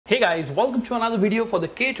Hey guys, welcome to another video for the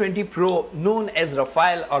K20 Pro known as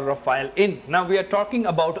Raphael or raphaelin. Now we are talking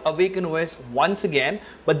about Awaken Os once again,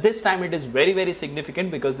 but this time it is very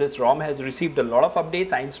significant because this ROM has received a lot of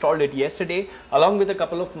updates. I installed it yesterday along with a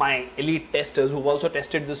couple of my elite testers who've also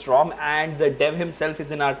tested this ROM, and the dev himself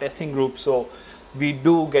is in our testing group. So we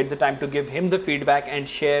do get the time to give him the feedback and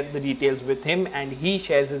share the details with him, and he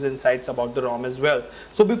shares his insights about the ROM as well.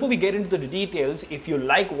 So before we get into the details, if you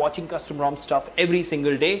like watching custom ROM stuff every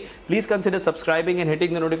single day, please consider subscribing and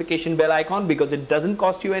hitting the notification bell icon because it doesn't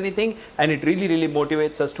cost you anything and it really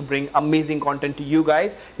motivates us to bring amazing content to you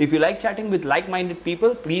guys. If you like chatting with like-minded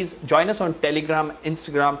people, please join us on Telegram,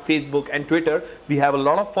 Instagram, Facebook and Twitter. We have a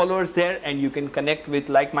lot of followers there and you can connect with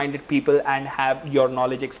like-minded people and have your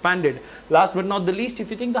knowledge expanded. Last but not the least, if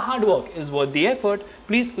you think the hard work is worth the effort,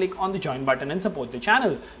 please click on the join button and support the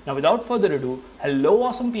channel. Now without further ado, hello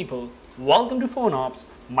awesome people, welcome to Phone Ops.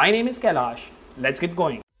 My name is Kailash. Let's get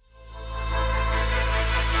going.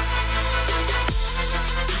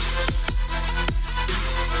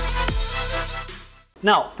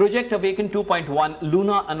 Now, Project Awaken 2.1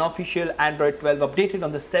 Luna unofficial Android 12 updated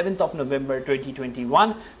on the 7th of November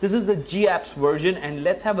 2021. This is the GApps version, and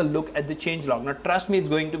let's have a look at the changelog. Now trust me, it's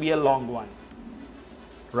going to be a long one.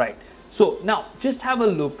 Right. So now just have a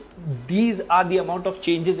look. These are the amount of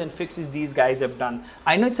changes and fixes these guys have done.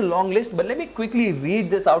 I know it's a long list, but let me quickly read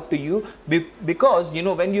this out to you because you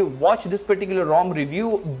know when you watch this particular ROM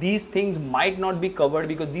review, these things might not be covered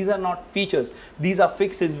because these are not features. These are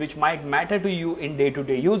fixes which might matter to you in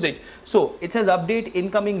day-to-day usage. So it says update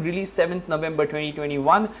incoming release 7th November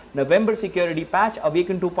 2021, November security patch,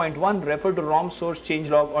 Awaken 2.1, refer to ROM source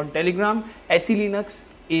changelog on Telegram, SE Linux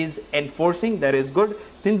is enforcing, that is good.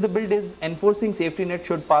 Since the build is enforcing, safetynet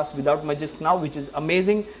should pass without magic now, which is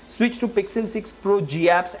amazing. Switch to Pixel 6 Pro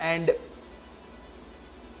GApps and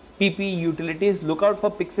PP utilities. Look out for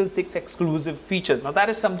Pixel 6 exclusive features. Now that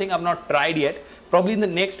is something I've not tried yet. Probably in the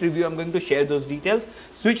next review I'm going to share those details.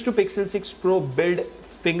 Switch to Pixel 6 Pro build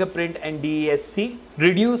fingerprint and DESC.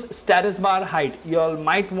 Reduce status bar height. You all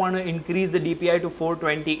might want to increase the DPI to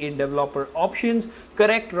 420 in developer options.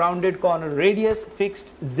 Correct rounded corner radius.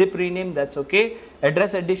 Fixed zip rename, that's okay.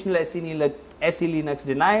 Address additional SE Linux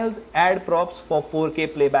denials. Add props for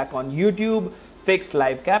 4K playback on YouTube. Fix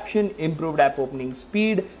live caption. Improved app opening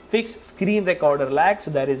speed. Fix screen recorder lag,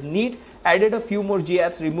 so that is neat. Added a few more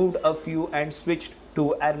GApps, removed a few and switched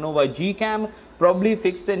to Arnova Gcam. Probably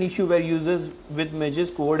fixed an issue where users with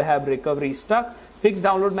Magisk would have recovery stuck. Fixed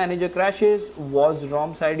download manager crashes, was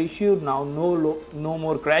ROM side issue, now no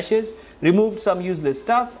more crashes. Removed some useless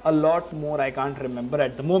stuff, a lot more I can't remember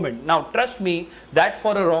at the moment. Now trust me, that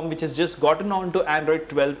for a ROM which has just gotten onto Android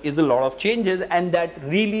 12 is a lot of changes, and that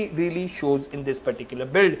really shows in this particular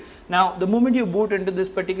build. Now the moment you boot into this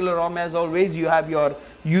particular ROM, as always, you have your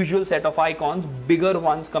usual set of icons, bigger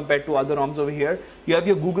ones compared to other ROMs over here. You have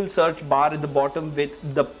your Google search bar at the bottom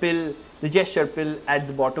with the gesture pill at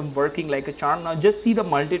the bottom working like a charm. Now just see the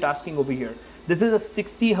multitasking over here. This is a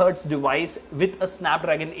 60 Hz device with a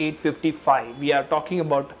Snapdragon 855. We are talking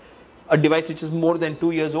about a device which is more than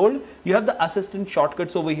 2 years old. You have the assistant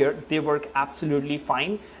shortcuts over here. They work absolutely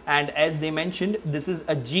fine. And as they mentioned, this is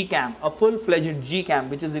a Gcam, a full-fledged Gcam,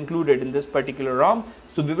 which is included in this particular ROM.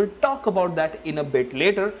 So we will talk about that in a bit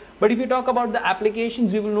later. But if you talk about the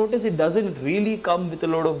applications, you will notice it doesn't really come with a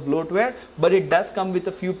lot of bloatware, but it does come with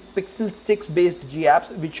a few Pixel 6 based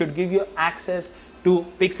GApps, which should give you access to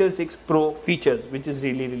Pixel 6 Pro features, which is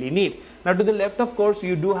really neat. Now to the left, of course,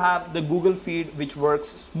 you do have the Google feed, which works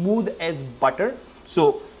smooth as butter.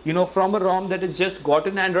 So, you know, from a ROM that has just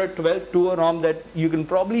gotten Android 12 to a ROM that you can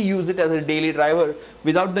probably use it as a daily driver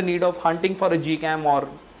without the need of hunting for a Gcam or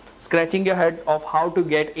scratching your head of how to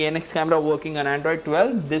get ANX camera working on Android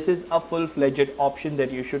 12, this is a full-fledged option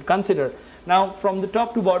that you should consider. Now, from the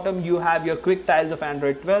top to bottom, you have your quick tiles of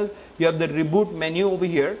Android 12. You have the reboot menu over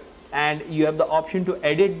here, and you have the option to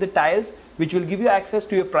edit the tiles, which will give you access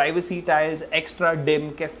to your privacy tiles, extra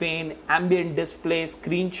dim, caffeine, ambient display,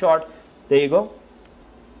 screenshot. There you go.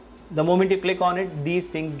 The moment you click on it, these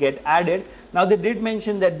things get added. Now they did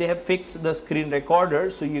mention that they have fixed the screen recorder,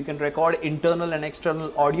 so you can record internal and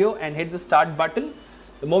external audio and hit the start button.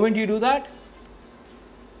 The moment you do that,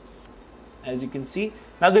 as you can see,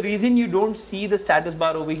 now the reason you don't see the status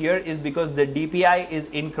bar over here is because the DPI is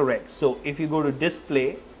incorrect. So if you go to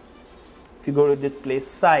display, if you go to display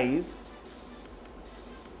size,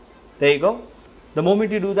 there you go. The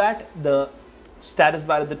moment you do that, the status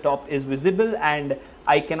bar at the top is visible and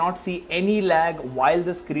I cannot see any lag while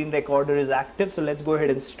the screen recorder is active. So let's go ahead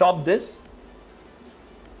and stop this.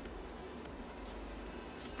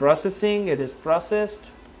 It's processing, it is processed.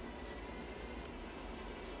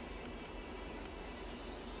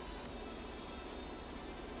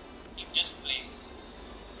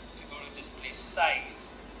 this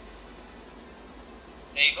size.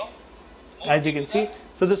 There you go. As you can see,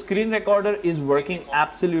 so the screen recorder is working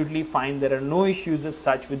absolutely fine. There are no issues as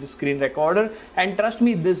such with the screen recorder, and trust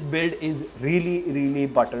me, this build is really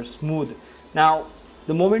butter smooth. Now,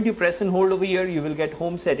 the moment you press and hold over here, you will get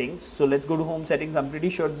home settings. So let's go to home settings. I'm pretty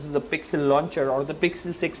sure this is a Pixel launcher or the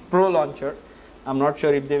Pixel 6 Pro launcher. I'm not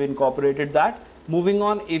sure if they've incorporated that. Moving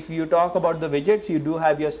on, if you talk about the widgets, you do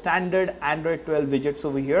have your standard Android 12 widgets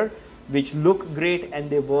over here, which look great and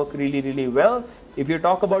they work really well. If you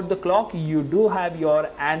talk about the clock, you do have your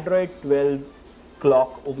Android 12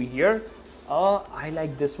 clock over here. I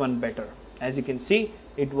like this one better. As you can see,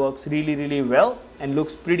 it works really well and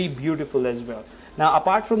looks pretty beautiful as well. Now,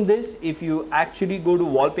 apart from this, if you actually go to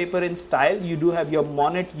wallpaper and style, you do have your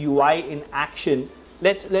Monet UI in action.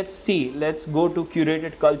 Let's see. Let's go to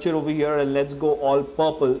curated culture over here and let's go all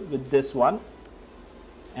purple with this one.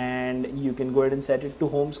 And you can go ahead and set it to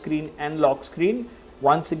home screen and lock screen.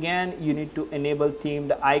 Once again, you need to enable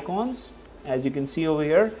themed icons. As you can see over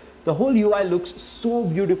here, the whole UI looks so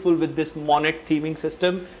beautiful with this Monet theming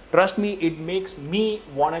system. Trust me, it makes me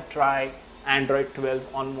want to try Android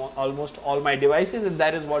 12 on almost all my devices, and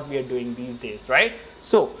that is what we are doing these days, right?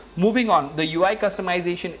 So moving on, the UI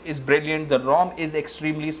customization is brilliant. The ROM is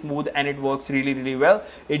extremely smooth and it works really well.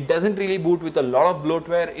 It doesn't really boot with a lot of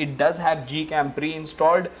bloatware. It does have Gcam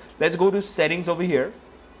pre-installed. Let's go to settings over here.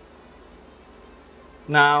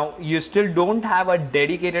 Now, you still don't have a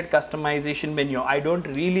dedicated customization menu. I don't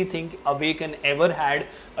really think Awaken ever had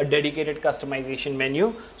a dedicated customization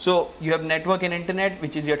menu. So you have network and internet,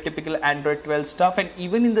 which is your typical Android 12 stuff. And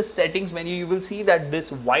even in the settings menu, you will see that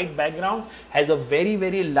this white background has a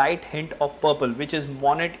very light hint of purple, which is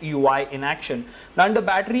Monet UI in action. Now, under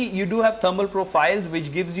battery, you do have thermal profiles,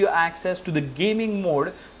 which gives you access to the gaming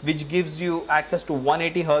mode, which gives you access to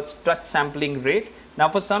 180 Hz touch sampling rate. Now,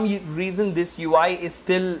 for some reason, this UI is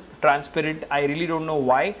still transparent. I really don't know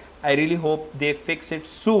why. I really hope they fix it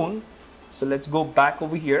soon. So let's go back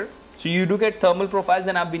over here. So you do get thermal profiles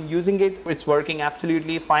and I've been using it. It's working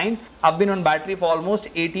absolutely fine. I've been on battery for almost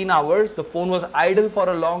 18 hours. The phone was idle for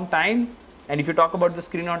a long time. And if you talk about the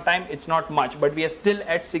screen on time, it's not much, but we are still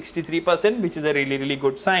at 63%, which is a really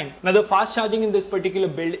good sign. Now, the fast charging in this particular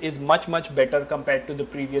build is much better compared to the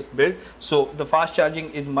previous build. So the fast charging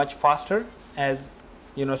is much faster, as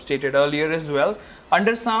stated earlier as well.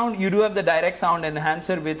 Under sound, you do have the direct sound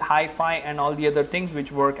enhancer with hi-fi and all the other things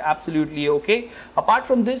which work absolutely okay. Apart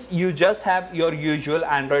from this, you just have your usual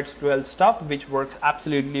Android 12 stuff which works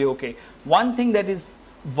absolutely okay. One thing that is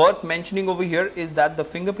worth mentioning over here is that the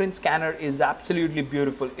fingerprint scanner is absolutely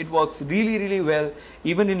beautiful. It works really well,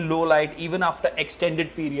 even in low light, even after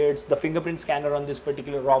extended periods. The fingerprint scanner on this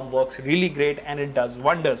particular ROM works really great and it does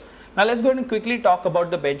wonders. Now let's go ahead and quickly talk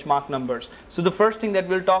about the benchmark numbers. So the first thing that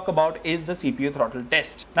we'll talk about is the CPU throttle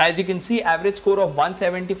test. Now, as you can see, average score of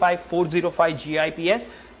 175,405 GIPS.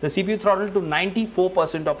 The CPU throttle to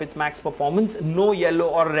 94% of its max performance. No yellow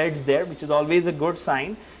or reds there, which is always a good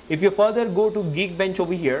sign. If you further go to Geekbench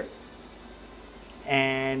over here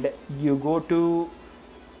and you go to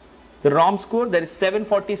the ROM score, there is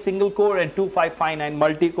 740 single core and 2559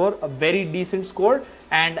 multi-core, a very decent score.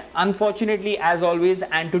 And unfortunately, as always,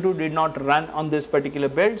 Antutu did not run on this particular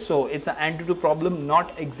build. So it's an Antutu problem,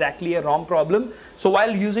 not exactly a ROM problem. So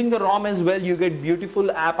while using the ROM as well, you get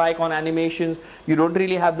beautiful app icon animations. You don't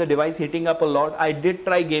really have the device hitting up a lot. I did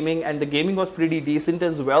try gaming and the gaming was pretty decent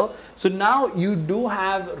as well. So now you do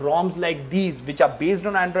have ROMs like these, which are based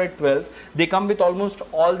on Android 12. They come with almost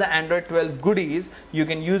all the Android 12 goodies. You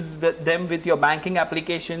can use them with your banking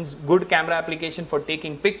applications, good camera application for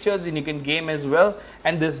taking pictures, and you can game as well.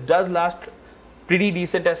 And this does last pretty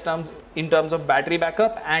decent in terms of battery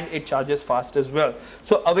backup, and it charges fast as well.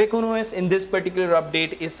 So Awaken Os in this particular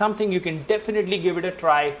update is something you can definitely give it a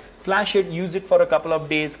try. Flash it, use it for a couple of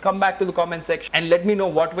days, come back to the comment section and let me know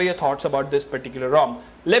what were your thoughts about this particular ROM.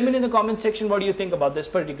 Let me know in the comment section what do you think about this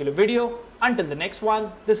particular video. Until the next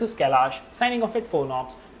one, this is Kailash signing off at Phone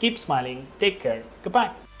Ops. Keep smiling, take care,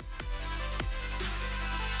 goodbye.